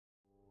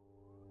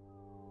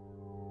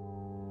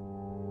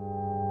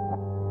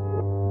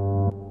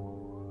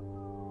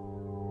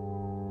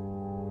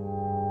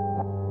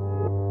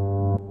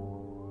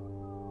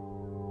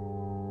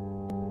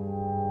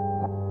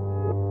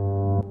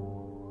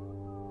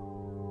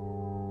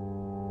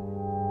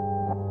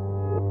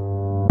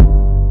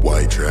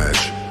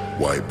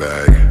white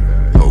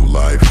bag, low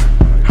life,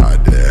 high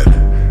dad.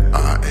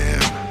 I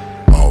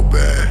am all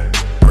bad,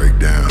 break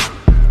down,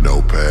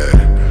 no pad.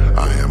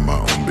 I am my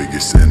own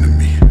biggest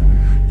enemy.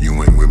 You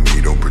ain't with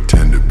me, don't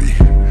pretend to be.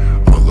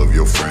 All of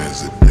your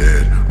friends are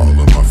dead. All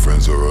of my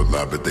friends are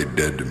alive, but they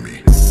dead to me.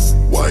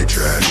 White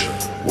trash,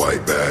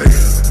 white bag,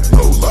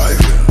 low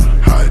life,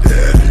 high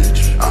dad.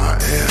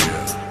 I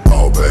am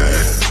all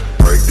bad,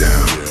 break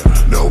down,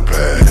 no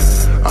pad.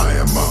 I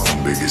am my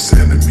own biggest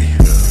enemy.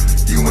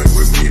 You ain't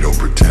with me, don't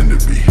pretend to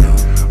be.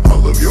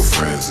 All of your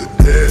friends are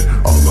dead.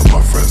 All of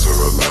my friends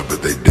are alive,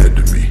 but they dead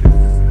to me.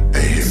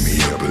 Ain't hit me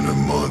up in a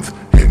month.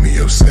 Hit me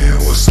up saying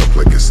what's up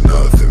like it's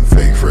nothing.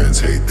 Fake friends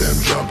hate them,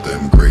 drop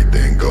them great,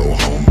 then go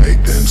home,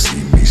 make them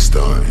see me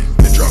stunting.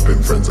 Then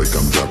dropping friends like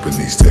I'm dropping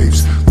these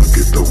tapes. Look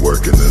at the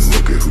work and then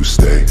look at who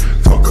stay.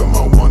 Fuck them,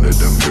 I wanted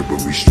them here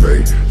but we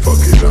straight.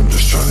 Fuck it, I'm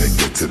just trying to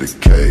get to the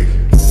cake.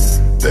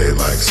 They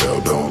like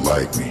Cell, don't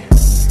like me.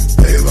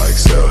 They like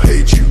Cell,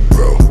 hate you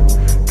bro.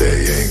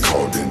 They ain't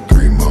called in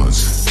 3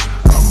 months.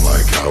 I'm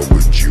like, how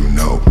would you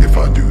know? If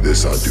I do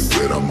this, I do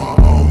it on my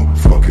own.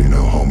 Fucking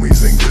no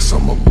homies, ain't guess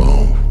I'm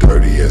alone.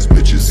 Dirty ass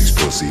bitches, these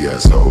pussy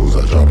ass hoes.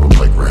 I drop them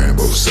like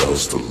Rambo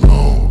sells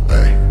Stallone.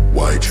 Ay,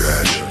 white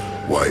trash,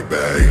 white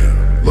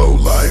bag, low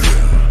life,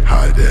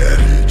 high dad.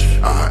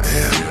 I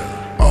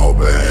am all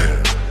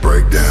bad,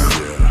 break down,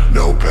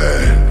 no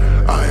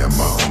pad. I am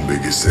my own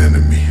biggest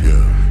enemy.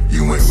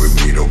 You ain't with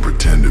me, don't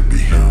pretend to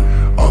be.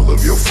 All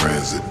of your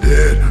friends are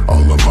dead.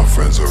 All of my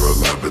friends are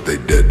alive, but they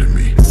dead to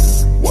me.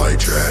 White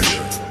trash,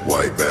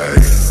 white bag,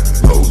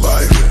 low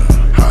life,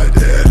 high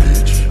dad.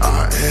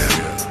 I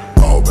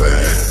am all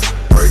bad,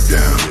 break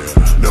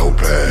down, no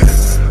pad.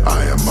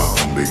 I am my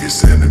own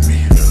biggest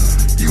enemy.